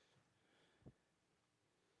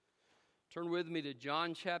Turn with me to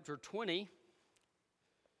John chapter 20.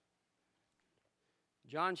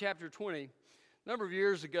 John chapter 20. A number of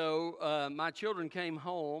years ago, my children came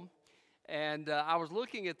home, and I was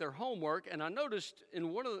looking at their homework, and I noticed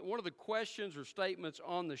in one of the questions or statements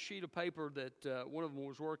on the sheet of paper that one of them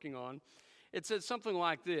was working on, it said something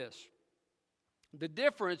like this: the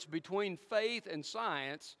difference between faith and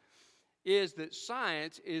science is that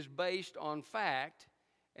science is based on fact,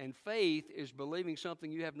 and faith is believing something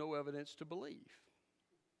you have no evidence to believe.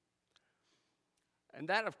 And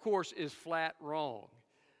that, of course, is flat wrong.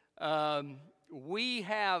 We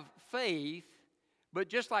have faith, but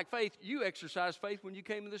just like faith, you exercised faith when you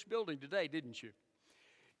came in this building today, didn't you?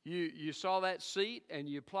 You saw that seat, and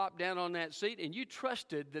you plopped down on that seat, and you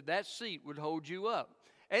trusted that that seat would hold you up.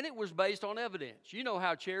 And it was based on evidence. You know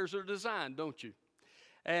how chairs are designed, don't you?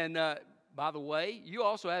 And by the way, you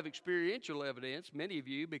also have experiential evidence, many of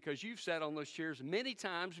you, because you've sat on those chairs many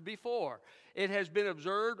times before. It has been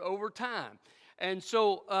observed over time. And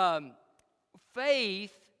so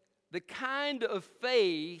faith, the kind of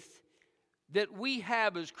faith that we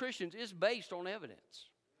have as Christians, is based on evidence.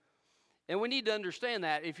 And we need to understand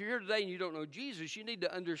that. If you're here today and you don't know Jesus, you need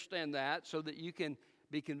to understand that so that you can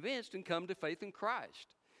be convinced and come to faith in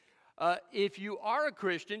Christ. If you are a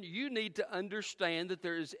Christian, you need to understand that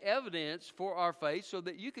there is evidence for our faith so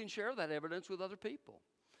that you can share that evidence with other people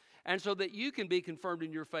and so that you can be confirmed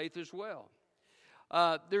in your faith as well.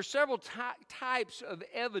 There's several types of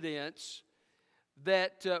evidence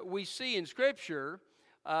that we see in Scripture.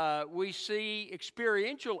 We see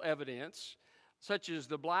experiential evidence, such as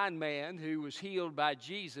the blind man who was healed by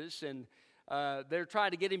Jesus, and they're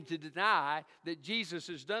trying to get him to deny that Jesus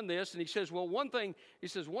has done this. And he says, one thing,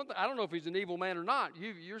 I don't know if he's an evil man or not.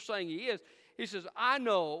 You're saying he is. He says, I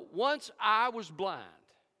know once I was blind,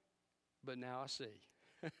 but now I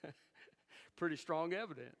see. Pretty strong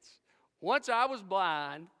evidence. Once I was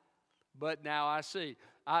blind, but now I see.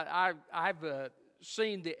 I've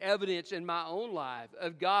seen the evidence in my own life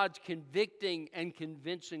of God's convicting and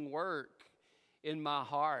convincing work in my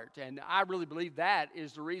heart. And I really believe that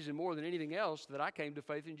is the reason more than anything else that I came to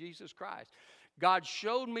faith in Jesus Christ. God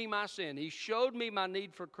showed me my sin. He showed me my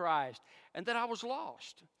need for Christ and that I was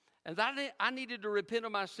lost. And that I needed to repent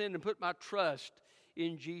of my sin and put my trust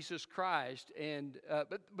in Jesus Christ. And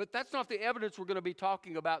but that's not the evidence we're going to be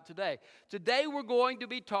talking about today. Today we're going to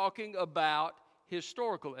be talking about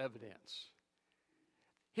historical evidence.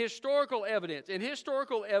 Historical evidence. And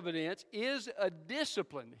historical evidence is a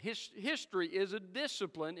discipline. History is a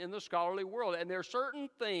discipline in the scholarly world. And there are certain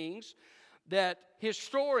things that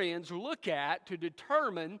historians look at to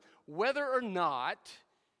determine whether or not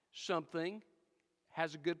something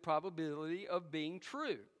has a good probability of being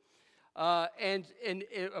true. And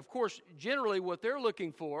of course, generally what they're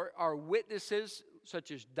looking for are witnesses,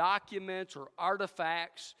 such as documents or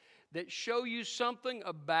artifacts, that show you something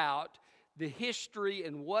about the history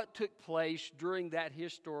and what took place during that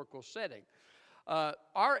historical setting.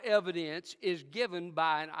 Our evidence is given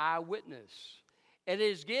by an eyewitness. It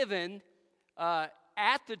is given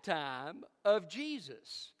at the time of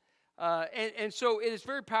Jesus. And so it is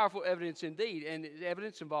very powerful evidence indeed, and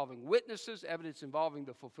evidence involving witnesses, evidence involving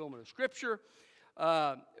the fulfillment of Scripture.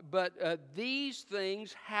 But these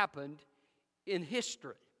things happened in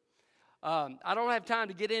history. I don't have time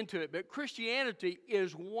to get into it, but Christianity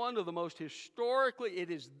is one of the most historically,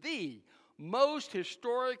 it is the most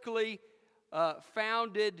historically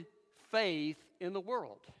founded faith in the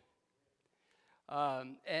world.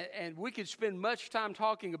 And we could spend much time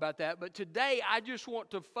talking about that, but today I just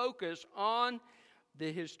want to focus on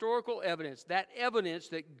the historical evidence, that evidence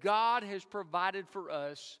that God has provided for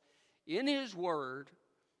us in His Word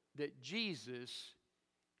that Jesus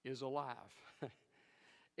is alive.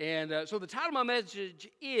 And so the title of my message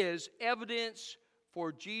is Evidence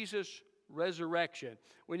for Jesus' Resurrection.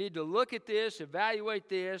 We need to look at this, evaluate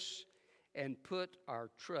this, and put our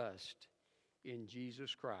trust in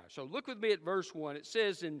Jesus Christ. So look with me at verse 1. It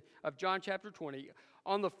says of John chapter 20,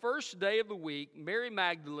 on the first day of the week, Mary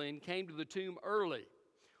Magdalene came to the tomb early,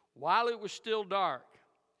 while it was still dark.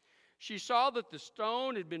 She saw that the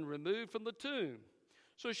stone had been removed from the tomb.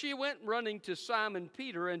 So she went running to Simon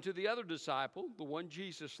Peter and to the other disciple, the one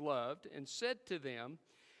Jesus loved, and said to them,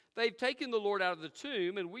 they've taken the Lord out of the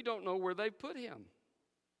tomb, and we don't know where they've put him.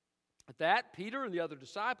 At that, Peter and the other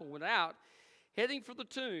disciple went out, heading for the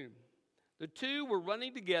tomb. The two were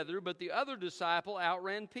running together, but the other disciple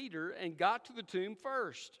outran Peter and got to the tomb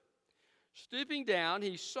first. Stooping down,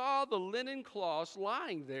 he saw the linen cloths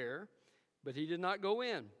lying there, but he did not go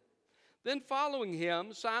in. Then following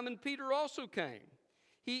him, Simon Peter also came.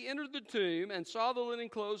 He entered the tomb and saw the linen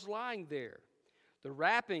clothes lying there, the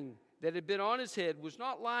wrapping that had been on his head was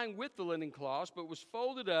not lying with the linen cloths, but was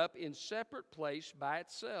folded up in separate place by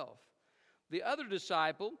itself. The other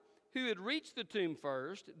disciple, who had reached the tomb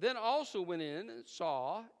first, then also went in and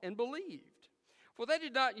saw and believed. For they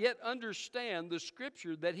did not yet understand the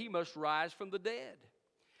scripture that he must rise from the dead.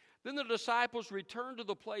 Then the disciples returned to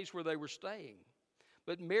the place where they were staying.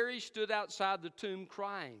 But Mary stood outside the tomb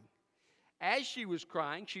crying. As she was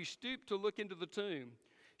crying, she stooped to look into the tomb.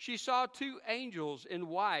 She saw two angels in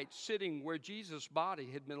white sitting where Jesus' body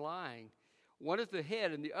had been lying, one at the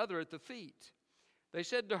head and the other at the feet. They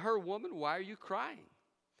said to her, "Woman, why are you crying?"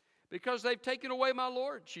 "Because they've taken away my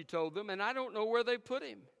Lord," she told them, "and I don't know where they put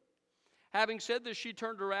him." Having said this, she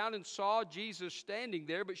turned around and saw Jesus standing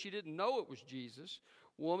there, but she didn't know it was Jesus.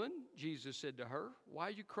 "Woman," Jesus said to her, "why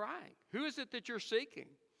are you crying? Who is it that you're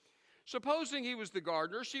seeking?" Supposing he was the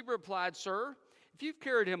gardener, she replied, "Sir, if you've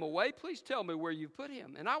carried him away, please tell me where you've put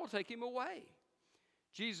him, and I will take him away."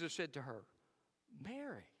 Jesus said to her,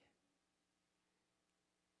 "Mary."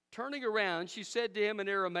 Turning around, she said to him in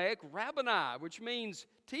Aramaic, "Rabboni," which means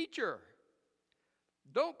teacher.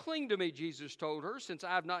 "Don't cling to me," Jesus told her, "since I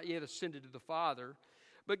have not yet ascended to the Father.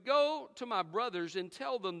 But go to my brothers and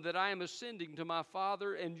tell them that I am ascending to my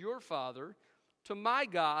Father and your Father, to my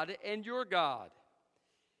God and your God."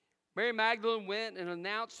 Mary Magdalene went and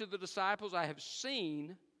announced to the disciples, "I have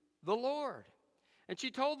seen the Lord." And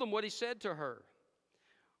she told them what he said to her.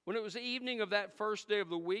 When it was the evening of that first day of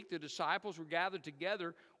the week, the disciples were gathered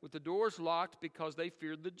together with the doors locked because they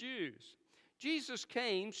feared the Jews. Jesus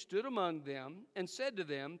came, stood among them, and said to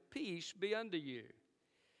them, "Peace be unto you."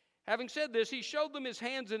 Having said this, he showed them his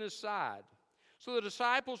hands and his side. So the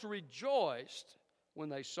disciples rejoiced when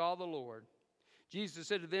they saw the Lord. Jesus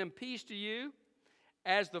said to them, "Peace to you.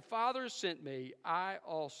 As the Father sent me, I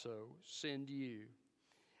also send you."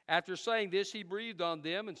 After saying this, he breathed on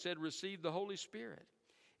them and said, "Receive the Holy Spirit.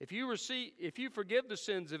 If you forgive the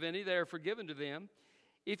sins of any, they are forgiven to them.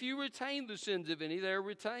 If you retain the sins of any, they are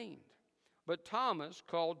retained." But Thomas,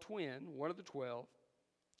 called Twin, one of the 12,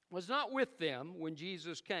 was not with them when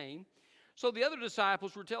Jesus came. So the other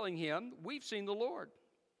disciples were telling him, "We've seen the Lord."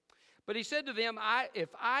 But he said to them, "If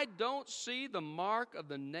I don't see the mark of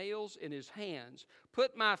the nails in his hands,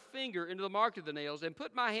 put my finger into the mark of the nails, and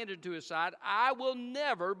put my hand into his side, I will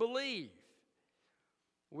never believe."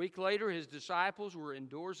 A week later, his disciples were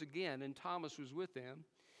indoors again, and Thomas was with them.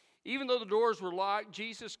 Even though the doors were locked,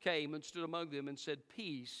 Jesus came and stood among them and said,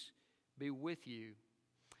 "Peace be with you."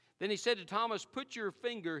 Then he said to Thomas, "Put your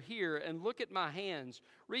finger here and look at my hands.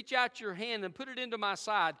 Reach out your hand and put it into my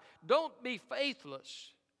side. Don't be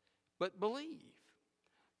faithless, but believe."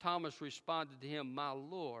 Thomas responded to him, "My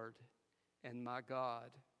Lord and my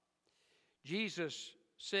God." Jesus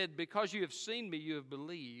said, "Because you have seen me, you have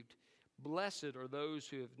believed. Blessed are those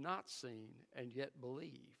who have not seen and yet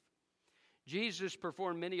believe." Jesus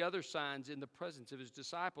performed many other signs in the presence of his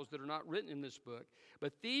disciples that are not written in this book.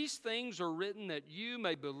 But these things are written that you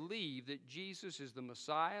may believe that Jesus is the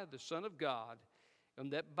Messiah, the Son of God,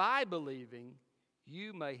 and that by believing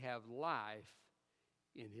you may have life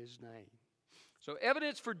in his name. So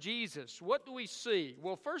evidence for Jesus. What do we see?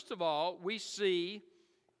 Well, first of all, we see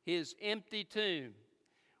his empty tomb.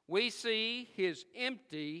 We see his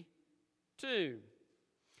empty tomb.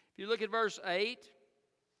 If you look at verse 8,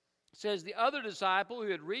 it says, "The other disciple who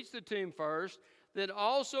had reached the tomb first, then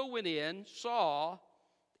also went in, saw,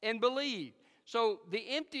 and believed." So the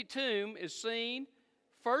empty tomb is seen,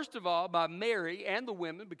 first of all, by Mary and the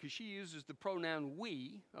women, because she uses the pronoun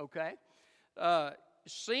we, okay?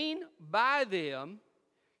 Seen by them,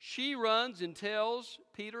 she runs and tells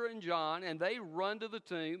Peter and John, and they run to the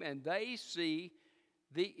tomb, and they see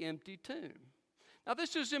the empty tomb. Now,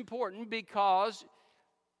 this is important because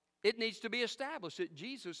it needs to be established that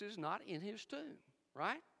Jesus is not in his tomb,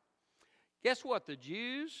 right? Guess what? The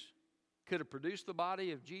Jews could have produced the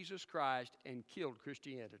body of Jesus Christ and killed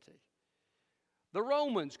Christianity. The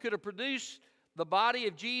Romans could have produced the body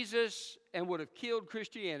of Jesus and would have killed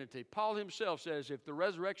Christianity. Paul himself says, if the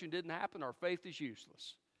resurrection didn't happen, our faith is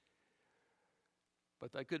useless.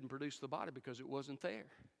 But they couldn't produce the body because it wasn't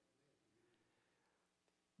there.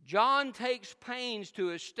 John takes pains to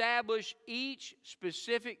establish each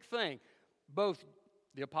specific thing. Both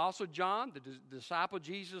the Apostle John, the disciple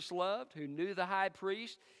Jesus loved, who knew the high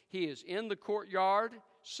priest, he is in the courtyard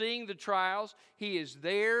seeing the trials. He is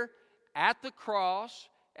there at the cross.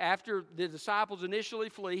 After the disciples initially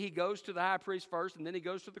flee, he goes to the high priest first, and then he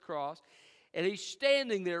goes to the cross. And he's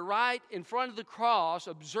standing there right in front of the cross,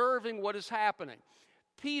 observing what is happening.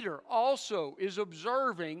 Peter also is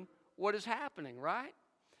observing what is happening, right?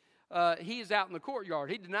 he is out in the courtyard.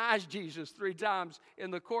 He denies Jesus 3 times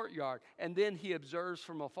in the courtyard, and then he observes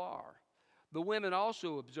from afar. The women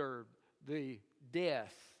also observed the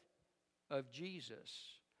death of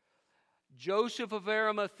Jesus. Joseph of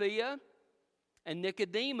Arimathea and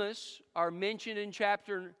Nicodemus are mentioned in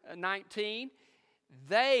chapter 19.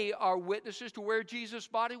 They are witnesses to where Jesus'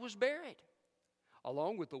 body was buried,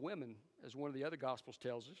 along with the women, as one of the other Gospels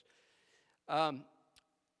tells us.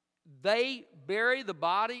 They bury the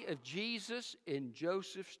body of Jesus in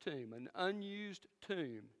Joseph's tomb, an unused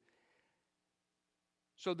tomb.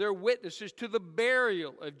 So they're witnesses to the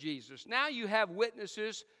burial of Jesus. Now you have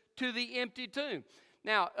witnesses to the empty tomb.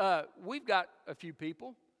 Now, we've got a few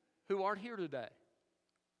people who aren't here today,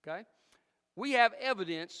 okay? We have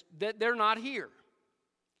evidence that they're not here.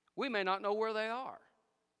 We may not know where they are,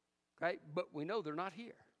 okay? But we know they're not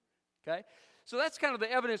here, okay? So that's kind of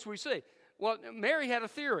the evidence we see. Well, Mary had a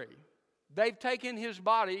theory. They've taken his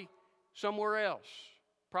body somewhere else.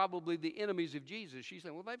 Probably the enemies of Jesus. She's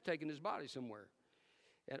saying, well, they've taken his body somewhere.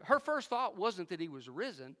 And her first thought wasn't that he was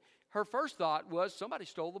risen. Her first thought was somebody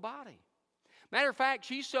stole the body. Matter of fact,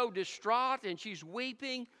 she's so distraught and she's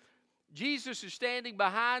weeping. Jesus is standing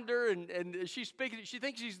behind her and she's speaking. She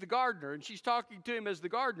thinks he's the gardener and she's talking to him as the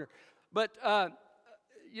gardener. But,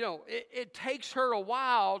 it takes her a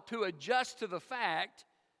while to adjust to the fact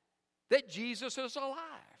that Jesus is alive.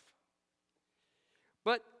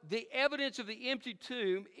 But the evidence of the empty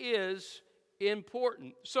tomb is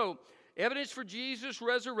important. So, evidence for Jesus'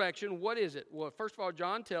 resurrection, what is it? Well, first of all,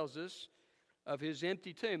 John tells us of his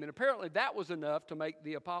empty tomb. And apparently that was enough to make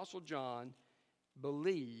the Apostle John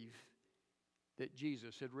believe that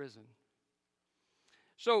Jesus had risen.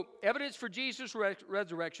 So, evidence for Jesus'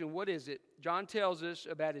 resurrection, what is it? John tells us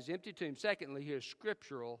about his empty tomb. Secondly, his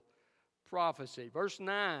scriptural prophecy. Verse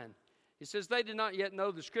 9, it says, they did not yet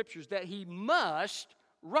know the scriptures that he must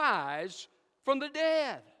rise from the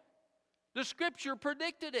dead. The scripture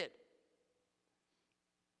predicted it.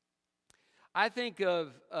 I think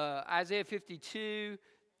of Isaiah 52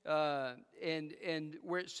 and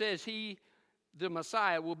where it says the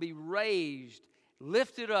Messiah, will be raised,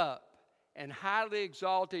 lifted up, and highly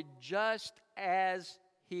exalted just as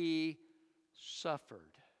he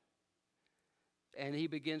suffered. And he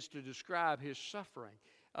begins to describe his suffering.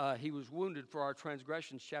 He was wounded for our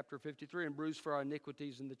transgressions, chapter 53, and bruised for our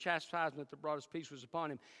iniquities, and the chastisement that brought us peace was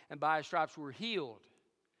upon him, and by his stripes we're healed.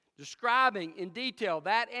 Describing in detail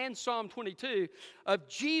that and Psalm 22 of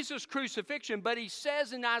Jesus' crucifixion, but he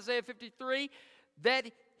says in Isaiah 53 that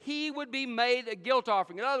he would be made a guilt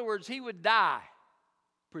offering. In other words, he would die,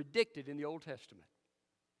 predicted in the Old Testament.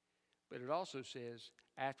 But it also says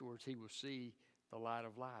afterwards he will see the light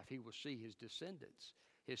of life. He will see his descendants.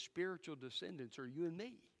 His spiritual descendants are you and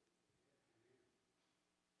me.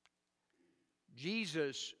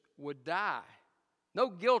 Jesus would die. No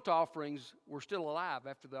guilt offerings were still alive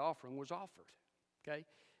after the offering was offered. Okay?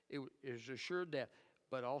 It is assured death,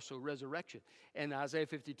 but also resurrection. And Isaiah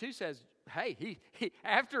 52 says, hey, he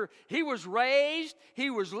after he was raised, he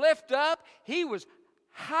was lifted up, he was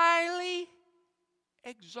highly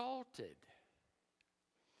exalted.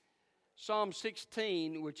 Psalm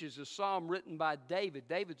 16, which is a psalm written by David.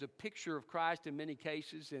 David's a picture of Christ in many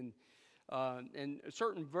cases, and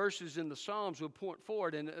certain verses in the Psalms will point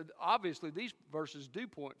forward, and obviously these verses do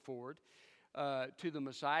point forward to the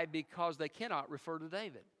Messiah because they cannot refer to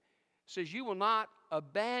David. It says, you will not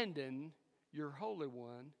abandon your Holy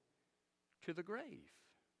One to the grave,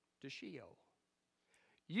 to Sheol.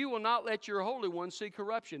 You will not let your Holy One see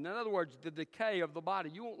corruption. In other words, the decay of the body.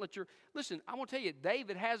 You won't let your... Listen, I want to tell you,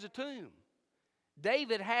 David has a tomb.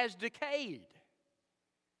 David has decayed.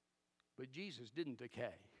 But Jesus didn't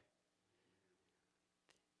decay.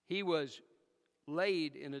 He was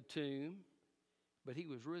laid in a tomb, but he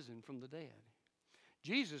was risen from the dead.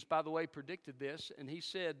 Jesus, by the way, predicted this, and he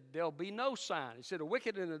said, there'll be no sign. He said, a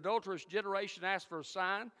wicked and adulterous generation asks for a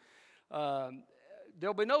sign.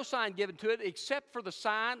 There'll be no sign given to it except for the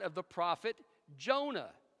sign of the prophet Jonah.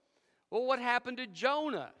 Well, what happened to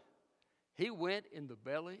Jonah? He went in the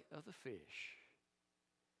belly of the fish.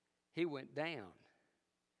 He went down.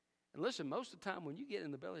 And listen, most of the time when you get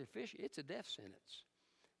in the belly of a fish, it's a death sentence.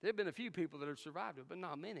 There have been a few people that have survived it, but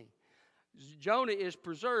not many. Jonah is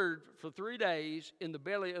preserved for 3 days in the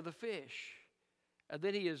belly of the fish. And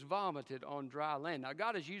then he is vomited on dry land. Now,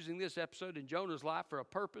 God is using this episode in Jonah's life for a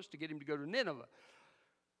purpose, to get him to go to Nineveh.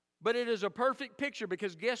 But it is a perfect picture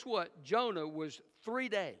because guess what? Jonah was 3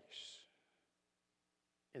 days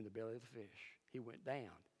in the belly of the fish. He went down.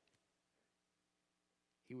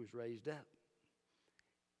 He was raised up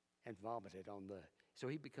and vomited on the... So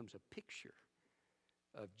he becomes a picture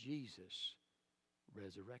of Jesus'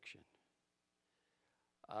 resurrection.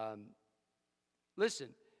 Listen,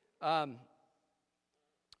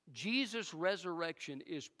 Jesus' resurrection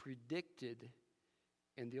is predicted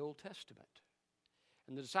in the Old Testament.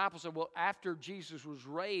 And the disciples said, well, after Jesus was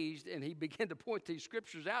raised and he began to point these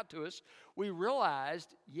scriptures out to us, we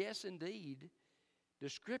realized, yes, indeed, the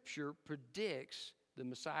scripture predicts the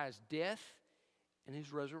Messiah's death and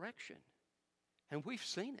his resurrection. And we've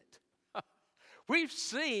seen it. We've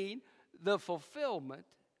seen the fulfillment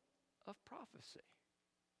of prophecy.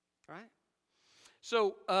 Right?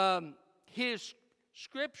 So his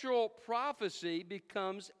scriptural prophecy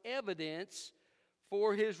becomes evidence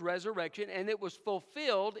for his resurrection, and it was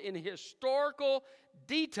fulfilled in historical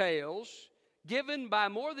details given by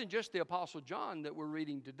more than just the Apostle John that we're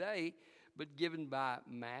reading today, but given by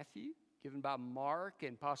Matthew, given by Mark,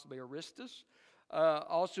 and possibly Aristus,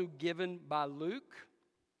 also given by Luke.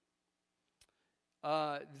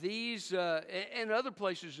 These and other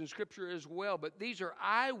places in Scripture as well, but these are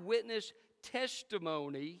eyewitness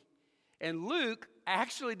testimony. And Luke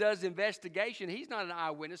actually does investigation. He's not an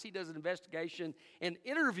eyewitness. He does an investigation and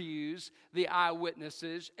interviews the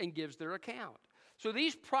eyewitnesses and gives their account. So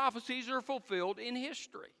these prophecies are fulfilled in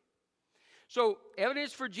history. So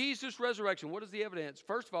evidence for Jesus' resurrection. What is the evidence?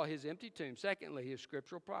 First of all, his empty tomb. Secondly, his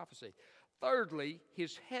scriptural prophecy. Thirdly,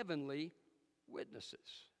 his heavenly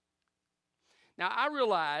witnesses. Now, I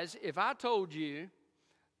realize if I told you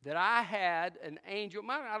that I had an angel,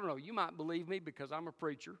 I don't know, you might believe me because I'm a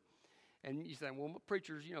preacher. And you say, well,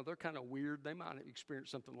 preachers, they're kind of weird. They might have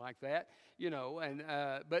experienced something like that,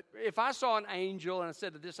 but if I saw an angel and I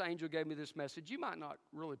said that this angel gave me this message, you might not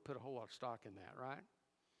really put a whole lot of stock in that, right?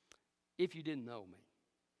 If you didn't know me.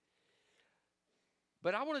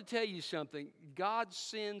 But I want to tell you something. God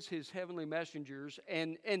sends his heavenly messengers,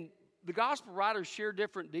 and the gospel writers share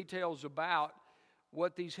different details about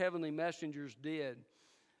what these heavenly messengers did.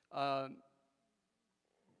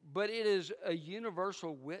 But it is a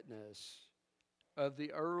universal witness of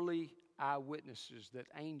the early eyewitnesses that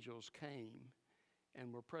angels came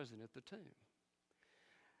and were present at the tomb.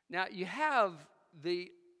 Now, you have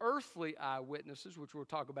the earthly eyewitnesses, which we'll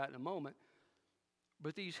talk about in a moment,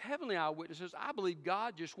 but these heavenly eyewitnesses, I believe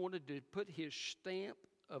God just wanted to put his stamp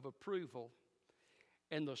of approval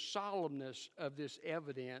and the solemnness of this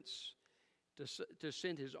evidence to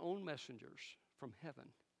send his own messengers from heaven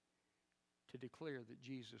to declare that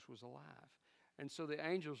Jesus was alive. And so the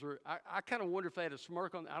angels were, I kind of wonder if they had a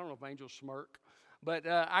smirk on, I don't know if angels smirk, but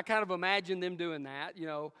I kind of imagine them doing that,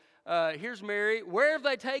 here's Mary, where have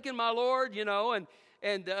they taken my Lord,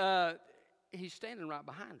 and he's standing right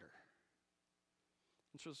behind her.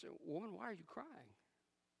 And so they say, woman, why are you crying?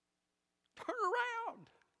 Turn around,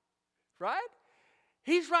 right?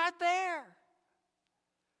 He's right there.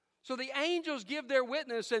 So the angels give their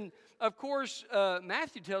witness, and of course,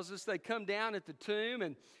 Matthew tells us they come down at the tomb,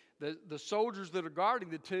 and the soldiers that are guarding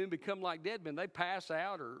the tomb become like dead men. They pass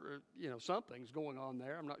out, or something's going on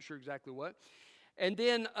there. I'm not sure exactly what. And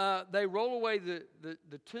then they roll away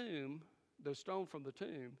the tomb, the stone from the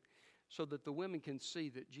tomb, so that the women can see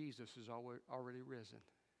that Jesus is already risen.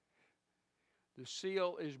 The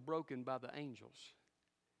seal is broken by the angels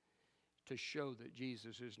to show that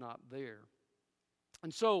Jesus is not there.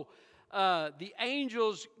 And so the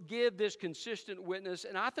angels give this consistent witness,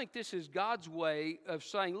 and I think this is God's way of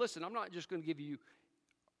saying, listen, I'm not just going to give you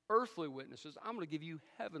earthly witnesses, I'm going to give you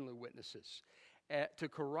heavenly witnesses to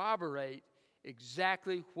corroborate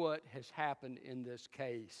exactly what has happened in this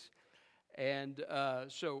case. And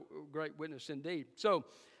so, great witness indeed. So,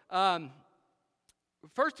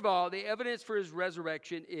 first of all, the evidence for his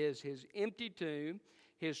resurrection is his empty tomb,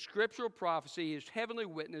 his scriptural prophecy, his heavenly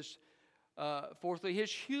witness. Fourthly,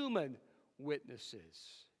 his human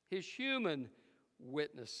witnesses. His human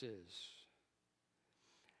witnesses.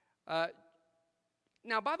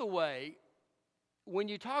 Now, by the way, when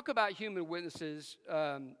you talk about human witnesses,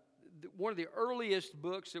 one of the earliest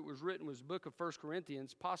books that was written was the book of 1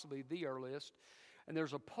 Corinthians, possibly the earliest. And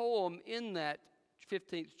there's a poem in that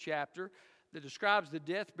 15th chapter that describes the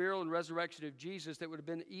death, burial, and resurrection of Jesus that would have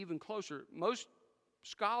been even closer. Most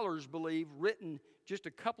scholars believe written just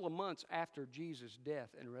a couple of months after Jesus'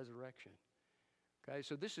 death and resurrection. Okay,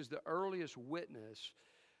 so this is the earliest witness.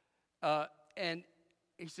 And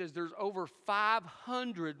he says there's over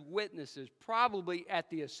 500 witnesses, probably at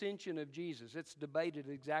the ascension of Jesus. It's debated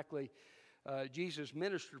exactly. Jesus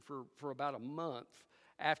ministered for about a month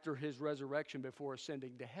after his resurrection before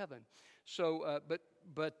ascending to heaven. So,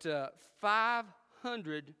 but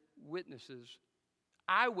 500 witnesses,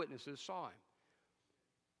 eyewitnesses, saw him.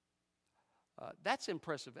 That's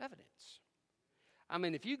impressive evidence. I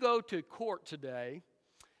mean, if you go to court today,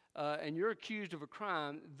 and you're accused of a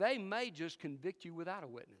crime, they may just convict you without a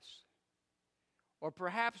witness. Or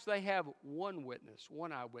perhaps they have one witness,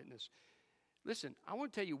 one eyewitness. Listen, I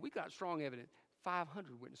want to tell you, we got strong evidence,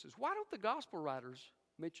 500 witnesses. Why don't the gospel writers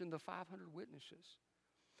mention the 500 witnesses?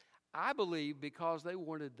 I believe because they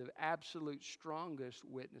wanted the absolute strongest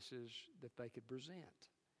witnesses that they could present.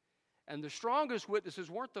 And the strongest witnesses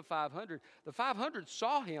weren't the 500. The 500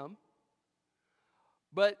 saw him,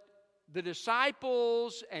 but the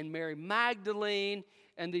disciples and Mary Magdalene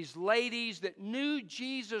and these ladies that knew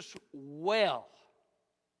Jesus well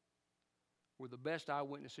were the best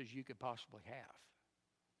eyewitnesses you could possibly have.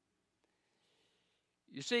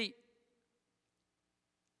 You see,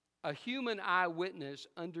 a human eyewitness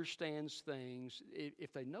understands things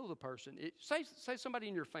if they know the person. Say somebody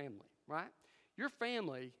in your family, right? Your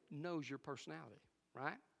family knows your personality,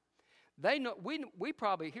 right? They know. We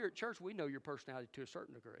probably here at church, we know your personality to a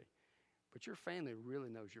certain degree. But your family really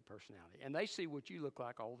knows your personality. And they see what you look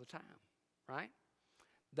like all the time, right?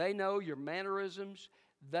 They know your mannerisms.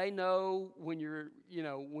 They know when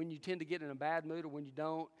when you tend to get in a bad mood or when you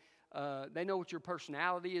don't. They know what your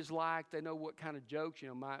personality is like. They know what kind of jokes.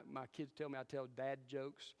 My kids tell me I tell dad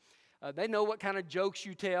jokes. They know what kind of jokes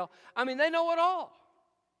you tell. I mean, they know it all.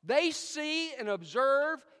 They see and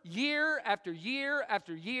observe year after year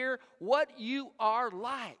after year what you are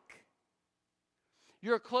like.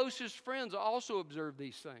 Your closest friends also observe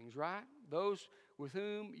these things, right? Those with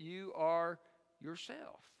whom you are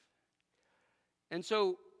yourself. And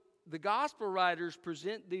so the gospel writers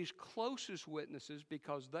present these closest witnesses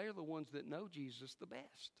because they're the ones that know Jesus the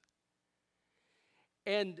best.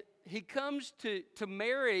 And he comes to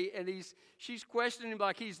Mary, and she's questioning him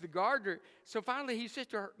like he's the gardener. So finally he says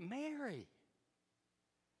to her, Mary.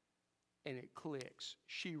 And it clicks.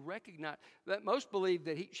 She recognized that most believe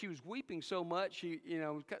that she was weeping so much, she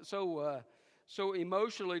so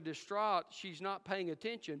emotionally distraught, she's not paying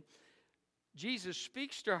attention. Jesus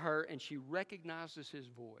speaks to her, and she recognizes his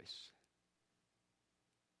voice.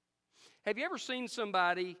 Have you ever seen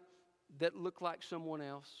somebody that looked like someone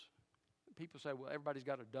else? People say, well, everybody's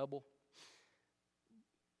got a double.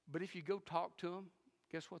 But if you go talk to them,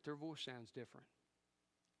 guess what? Their voice sounds different.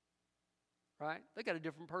 Right? They got a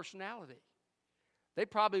different personality. They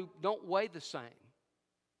probably don't weigh the same.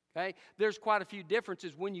 Okay? There's quite a few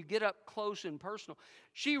differences when you get up close and personal.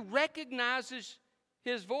 She recognizes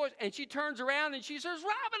his voice, and she turns around and she says,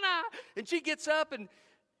 Rabboni! And she gets up, and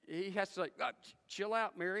he has to say, chill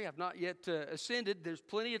out, Mary. I've not yet ascended. There's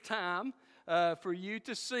plenty of time for you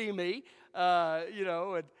to see me.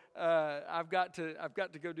 And I've got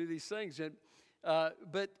to go do these things. And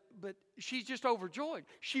but she's just overjoyed.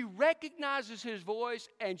 She recognizes his voice,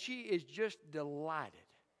 and she is just delighted.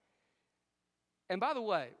 And by the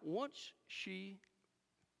way, once she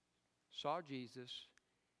saw Jesus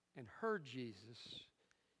and heard Jesus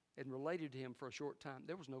and related to him for a short time,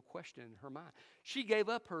 there was no question in her mind. She gave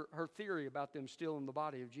up her theory about them still in the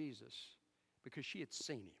body of Jesus because she had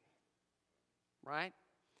seen him. Right?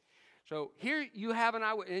 So here you have an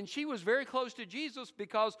eyewitness. And she was very close to Jesus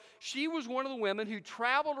because she was one of the women who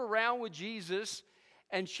traveled around with Jesus,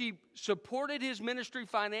 and she supported his ministry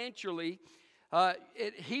financially.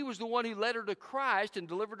 He was the one who led her to Christ and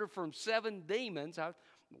delivered her from 7 demons.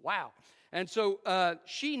 Wow. And so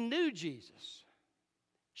she knew Jesus.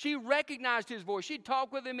 She recognized his voice. She'd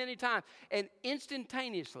talked with him many times. And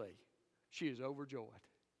instantaneously, she is overjoyed.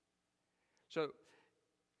 So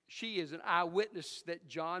she is an eyewitness that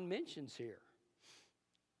John mentions here.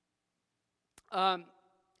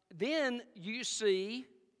 Then you see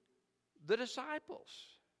the disciples.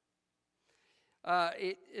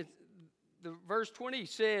 The verse 20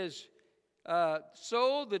 says,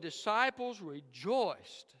 so the disciples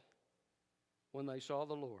rejoiced when they saw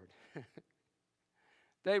the Lord.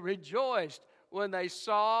 They rejoiced when they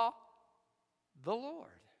saw the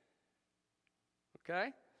Lord.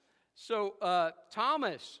 Okay? So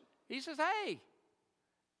Thomas, he says, hey,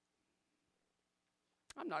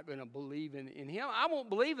 I'm not going to believe in him. I won't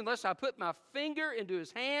believe unless I put my finger into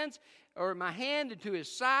his hands or my hand into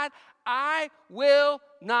his side. I will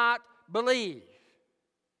not believe.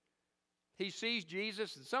 He sees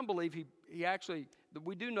Jesus, and some believe he actually,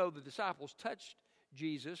 we do know the disciples touched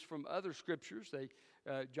Jesus from other scriptures.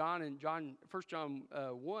 1 John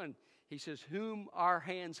 1, he says, whom our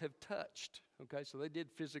hands have touched. Okay, so they did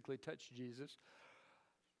physically touch Jesus.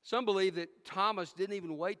 Some believe that Thomas didn't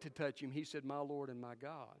even wait to touch him. He said, my Lord and my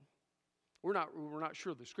God. We're not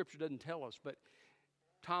sure. The scripture doesn't tell us, but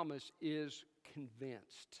Thomas is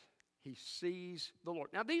convinced. He sees the Lord.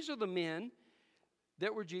 Now, these are the men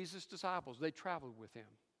that were Jesus' disciples. They traveled with him.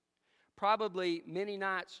 Probably many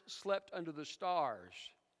nights slept under the stars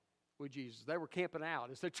with Jesus. They were camping out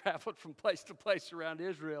as they traveled from place to place around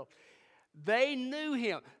Israel. They knew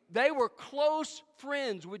him. They were close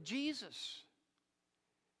friends with Jesus.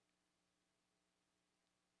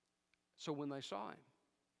 So when they saw him,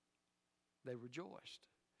 they rejoiced.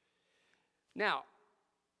 Now,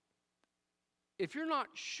 if you're not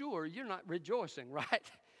sure, you're not rejoicing,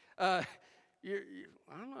 right? I'm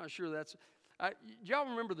not sure that's... y'all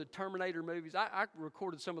remember the Terminator movies? I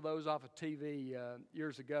recorded some of those off of TV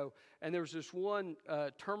years ago, and there was this one,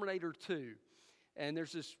 Terminator 2, and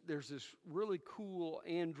there's this really cool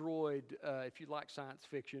android, if you like science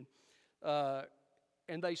fiction,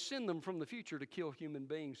 and they send them from the future to kill human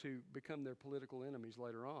beings who become their political enemies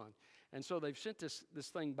later on. And so they've sent this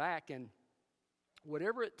thing back, and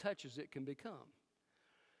whatever it touches, it can become.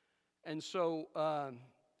 And so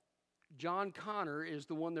John Connor is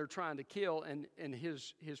the one they're trying to kill, and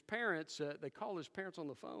his parents, they call his parents on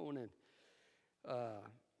the phone, and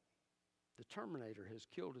the Terminator has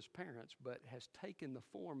killed his parents, but has taken the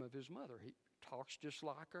form of his mother. He talks just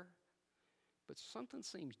like her, but something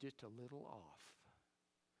seems just a little off.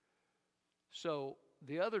 So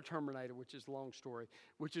the other Terminator, which is a long story,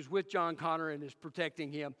 which is with John Connor and is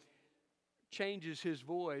protecting him, changes his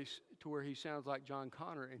voice to where he sounds like John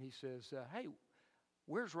Connor, and he says, hey,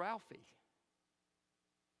 where's Ralphie?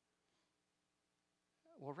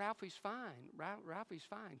 Well, Ralphie's fine. Ralphie's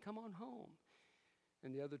fine. Come on home.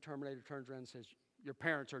 And the other Terminator turns around and says, your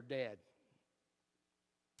parents are dead.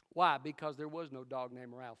 Why? Because there was no dog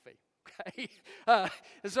named Ralphie. Okay?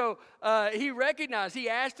 So he recognized, he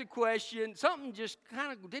asked a question, something just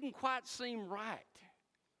kind of didn't quite seem right.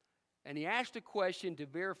 And he asked a question to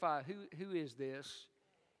verify who is this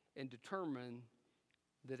and determine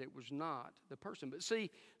that it was not the person. But see,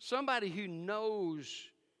 somebody who knows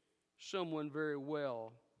someone very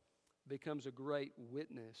well becomes a great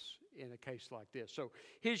witness in a case like this. So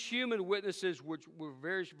his human witnesses were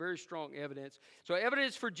very, very strong evidence. So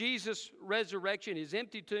evidence for Jesus' resurrection, his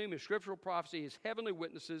empty tomb, his scriptural prophecy, his heavenly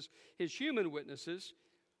witnesses, his human witnesses.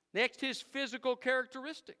 Next, his physical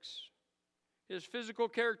characteristics. His physical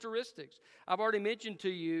characteristics. I've already mentioned to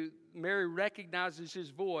you, Mary recognizes his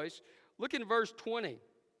voice. Look in verse 20.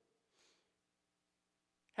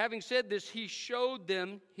 Having said this, he showed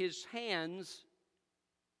them his hands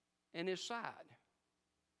and his side.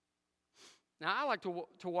 Now, I like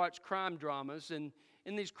to watch crime dramas, and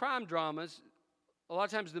in these crime dramas, a lot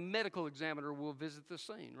of times the medical examiner will visit the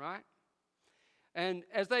scene, right? And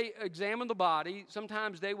as they examine the body,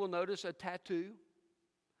 sometimes they will notice a tattoo,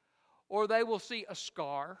 or they will see a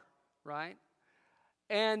scar, right?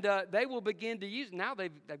 And they will begin to use, now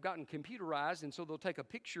they've gotten computerized, and so they'll take a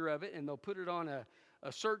picture of it and they'll put it on a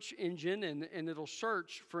search engine, and it'll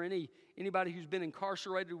search for anybody who's been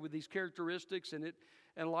incarcerated with these characteristics, and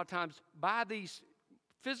a lot of times by these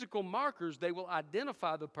physical markers they will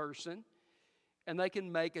identify the person, and they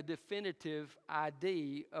can make a definitive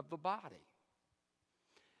ID of the body.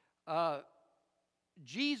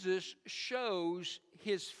 Jesus shows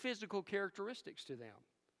his physical characteristics to them.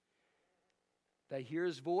 They hear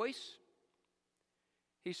his voice.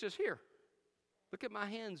 He says, here, look at my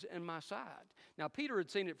hands and my side. Now, Peter had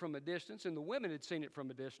seen it from a distance, and the women had seen it from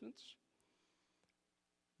a distance.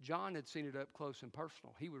 John had seen it up close and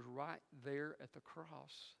personal. He was right there at the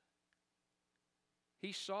cross.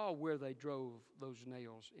 He saw where they drove those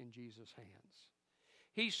nails in Jesus' hands.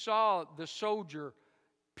 He saw the soldier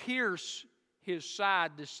pierce his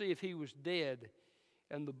side to see if he was dead,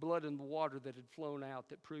 and the blood and the water that had flown out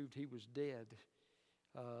that proved he was dead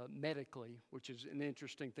medically, which is an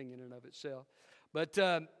interesting thing in and of itself. But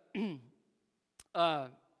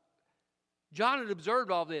John had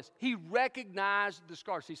observed all this. He recognized the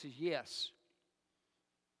scars. He says, yes,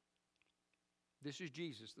 this is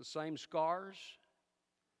Jesus. The same scars,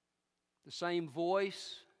 the same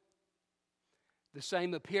voice, the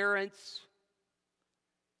same appearance.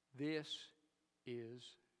 This is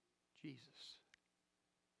Jesus.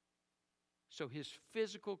 So his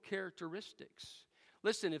physical characteristics.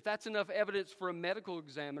 Listen, if that's enough evidence for a medical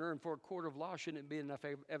examiner and for a court of law, shouldn't it be enough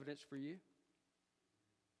evidence for you?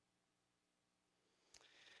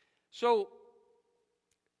 So,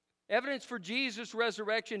 evidence for Jesus'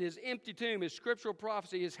 resurrection, his empty tomb, his scriptural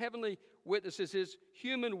prophecy, his heavenly witnesses, his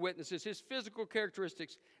human witnesses, his physical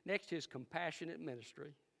characteristics. Next, his compassionate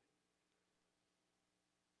ministry.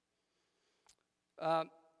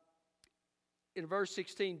 In verse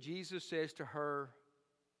 16, Jesus says to her,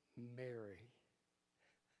 Mary.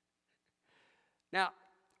 Now,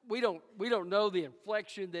 we don't know the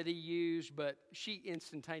inflection that he used, but she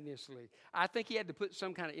instantaneously, I think he had to put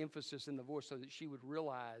some kind of emphasis in the voice so that she would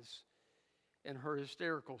realize in her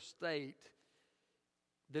hysterical state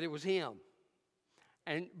that it was him.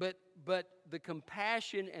 But the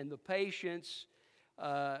compassion and the patience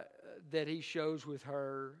that he shows with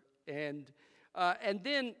her, and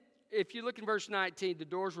then if you look in verse 19, the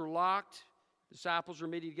doors were locked. Disciples are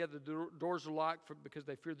meeting together. The doors are locked because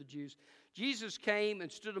they fear the Jews. Jesus came and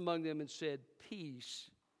stood among them and said, "Peace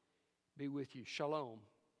be with you." Shalom.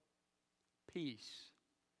 Peace.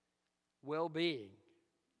 Well-being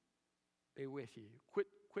be with you.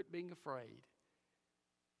 Quit being afraid.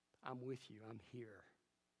 I'm with you. I'm here.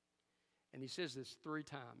 And he says this 3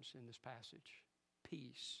 times in this passage.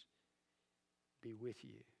 Peace be with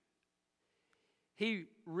you. He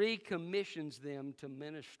recommissions them to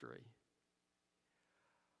ministry.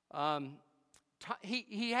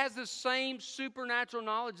 He has the same supernatural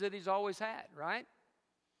knowledge that he's always had, right?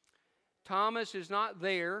 Thomas is not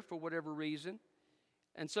there for whatever reason.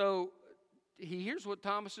 And so he hears what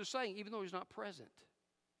Thomas is saying, even though he's not present.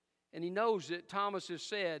 And he knows that Thomas has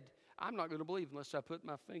said, I'm not going to believe unless I put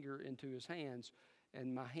my finger into his hands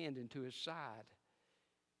and my hand into his side.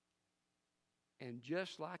 And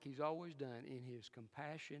just like he's always done, in his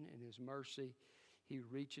compassion and his mercy, he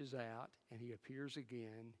reaches out and he appears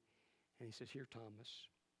again. And he says, "Here, Thomas,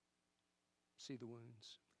 see the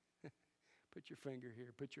wounds. Put your finger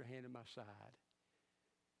here. Put your hand in my side.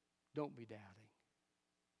 Don't be doubting,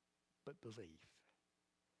 but believe."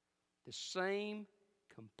 The same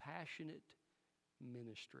compassionate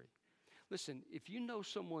ministry. Listen, if you know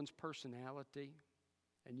someone's personality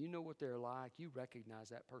and you know what they're like, you recognize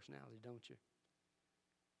that personality, don't you?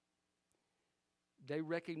 They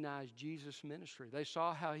recognized Jesus' ministry. They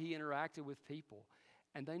saw how he interacted with people,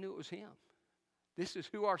 and they knew it was him. This is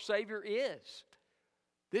who our Savior is.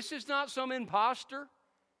 This is not some imposter.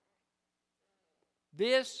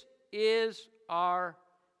 This is our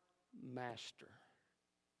Master.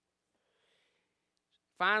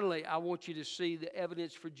 Finally, I want you to see the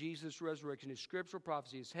evidence for Jesus' resurrection, his scriptural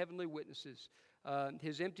prophecy, his heavenly witnesses,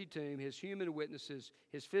 his empty tomb, his human witnesses,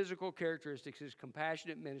 his physical characteristics, his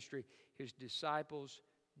compassionate ministry, his disciples'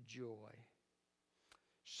 joy.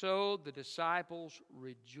 So the disciples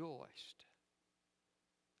rejoiced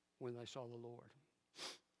when they saw the Lord.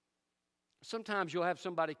 Sometimes you'll have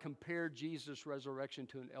somebody compare Jesus' resurrection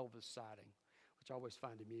to an Elvis sighting, which I always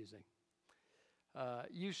find amusing.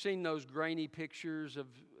 You've seen those grainy pictures of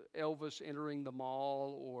Elvis entering the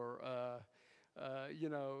mall, or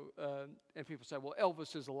and people say, "Well,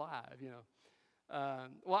 Elvis is alive,"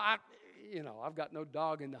 I've got no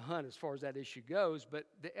dog in the hunt as far as that issue goes, but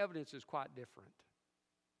the evidence is quite different.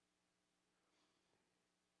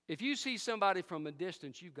 If you see somebody from a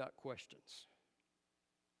distance, you've got questions,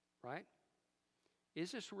 right?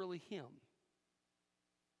 Is this really him?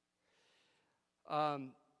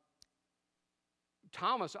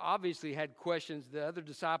 Thomas obviously had questions. The other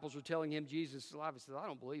disciples were telling him Jesus is alive. He said, "I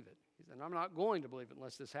don't believe it." He said, "I'm not going to believe it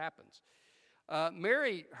unless this happens."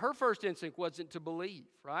 Mary, her first instinct wasn't to believe,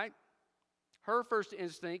 right? Her first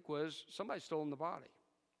instinct was somebody's stolen the body.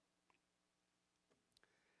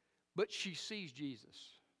 But she sees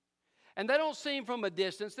Jesus. And they don't see him from a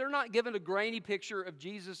distance. They're not given a grainy picture of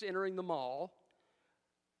Jesus entering the mall.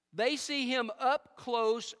 They see him up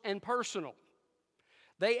close and personal.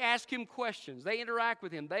 They ask him questions. They interact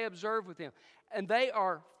with him. They observe with him. And they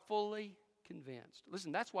are fully convinced.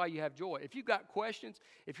 Listen, that's why you have joy. If you've got questions,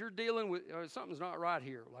 if you're dealing with something's not right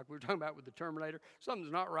here, like we were talking about with the Terminator,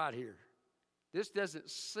 something's not right here. This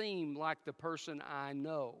doesn't seem like the person I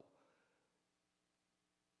know.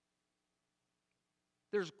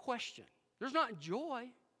 There's a question. There's not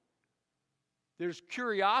joy. There's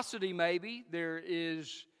curiosity, maybe. There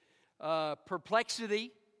is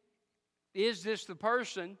perplexity. Is this the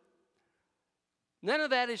person? None of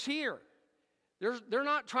that is here. They're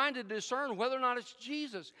not trying to discern whether or not it's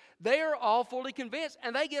Jesus. They are all fully convinced,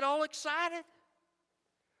 and they get all excited.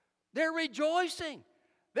 They're rejoicing.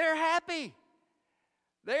 They're happy.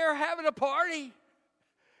 They are having a party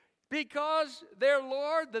because their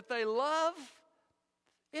Lord that they love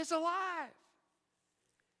is alive.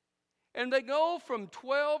 And they go from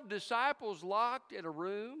 12 disciples locked in a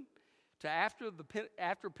room to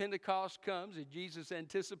after Pentecost comes, and Jesus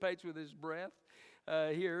anticipates with his breath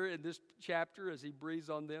here in this chapter as he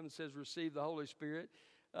breathes on them and says, "Receive the Holy Spirit."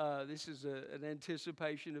 This is an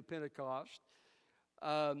anticipation of Pentecost.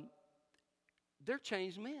 They're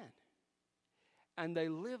changed men. And they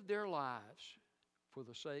live their lives for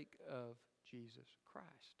the sake of Jesus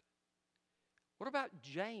Christ. What about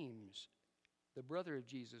James, the brother of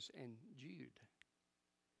Jesus, and Jude?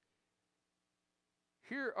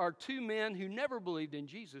 Here are 2 men who never believed in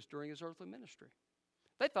Jesus during his earthly ministry.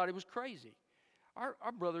 They thought he was crazy.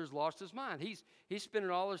 Our brother's lost his mind. He's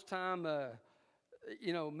spending all his time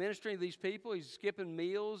ministering to these people. He's skipping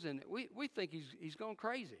meals, and we think he's gone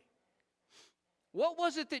crazy. What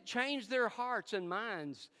was it that changed their hearts and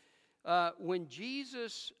minds when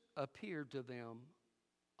Jesus appeared to them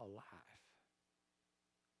alive?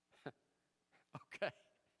 Okay.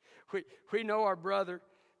 We know our brother.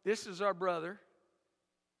 This is our brother.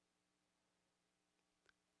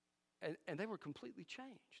 And they were completely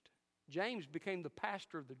changed. James became the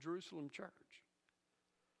pastor of the Jerusalem church.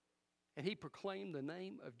 And he proclaimed the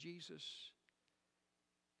name of Jesus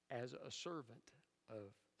as a servant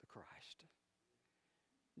of the Christ.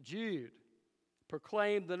 Jude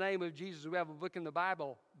proclaimed the name of Jesus. We have a book in the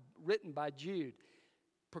Bible written by Jude.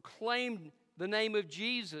 Proclaimed the name of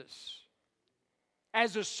Jesus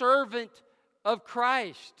as a servant of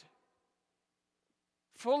Christ.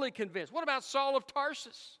 Fully convinced. What about Saul of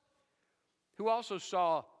Tarsus, who also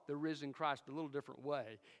saw the risen Christ a little different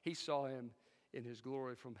way? He saw him in his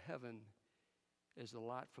glory from heaven as the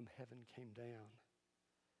light from heaven came down.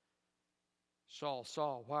 Saul,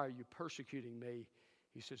 Saul, why are you persecuting me?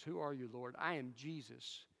 He says, who are you, Lord? I am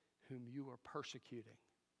Jesus, whom you are persecuting.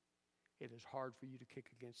 It is hard for you to kick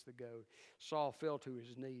against the goad. Saul fell to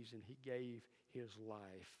his knees and he gave his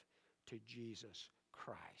life to Jesus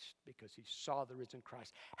Christ because he saw the risen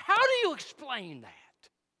Christ. How do you explain that?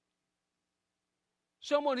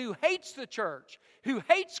 Someone who hates the church, who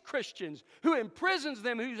hates Christians, who imprisons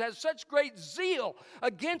them, who has such great zeal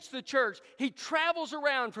against the church, he travels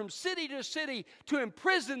around from city to city to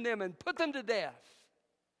imprison them and put them to death.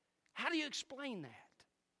 How do you explain that?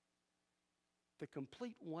 The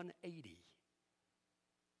complete 180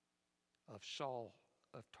 of Saul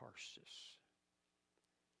of Tarsus.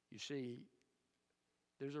 You see,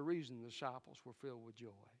 there's a reason the disciples were filled with joy,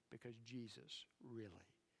 because Jesus really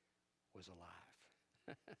was alive.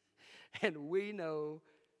 And we know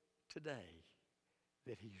today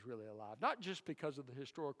that he's really alive. Not just because of the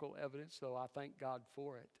historical evidence, though I thank God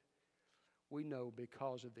for it. We know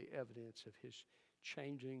because of the evidence of his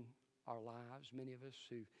changing our lives. Many of us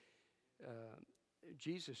who,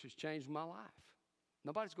 Jesus has changed my life.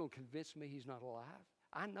 Nobody's going to convince me he's not alive.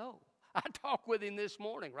 I know. I talked with him this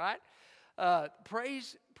morning, right?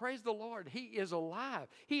 Praise the Lord. He is alive.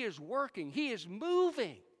 He is working. He is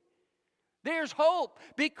moving. There's hope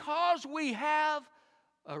because we have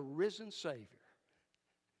a risen Savior.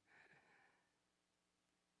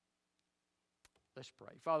 Let's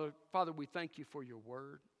pray. Father, we thank you for your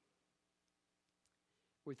word.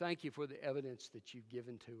 We thank you for the evidence that you've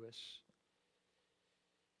given to us.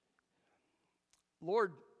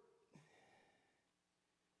 Lord,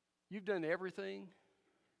 you've done everything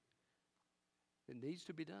that needs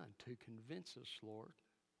to be done to convince us, Lord,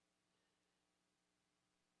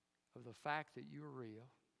 of the fact that you're real,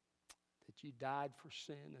 that you died for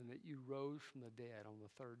sin, and that you rose from the dead on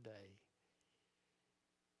the third day.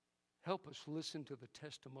 Help us listen to the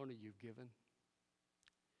testimony you've given.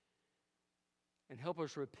 And help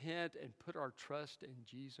us repent and put our trust in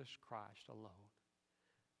Jesus Christ alone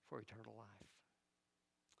for eternal life.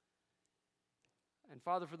 And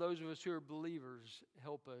Father, for those of us who are believers,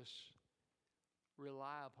 help us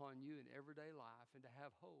rely upon you in everyday life and to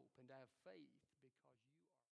have hope and to have faith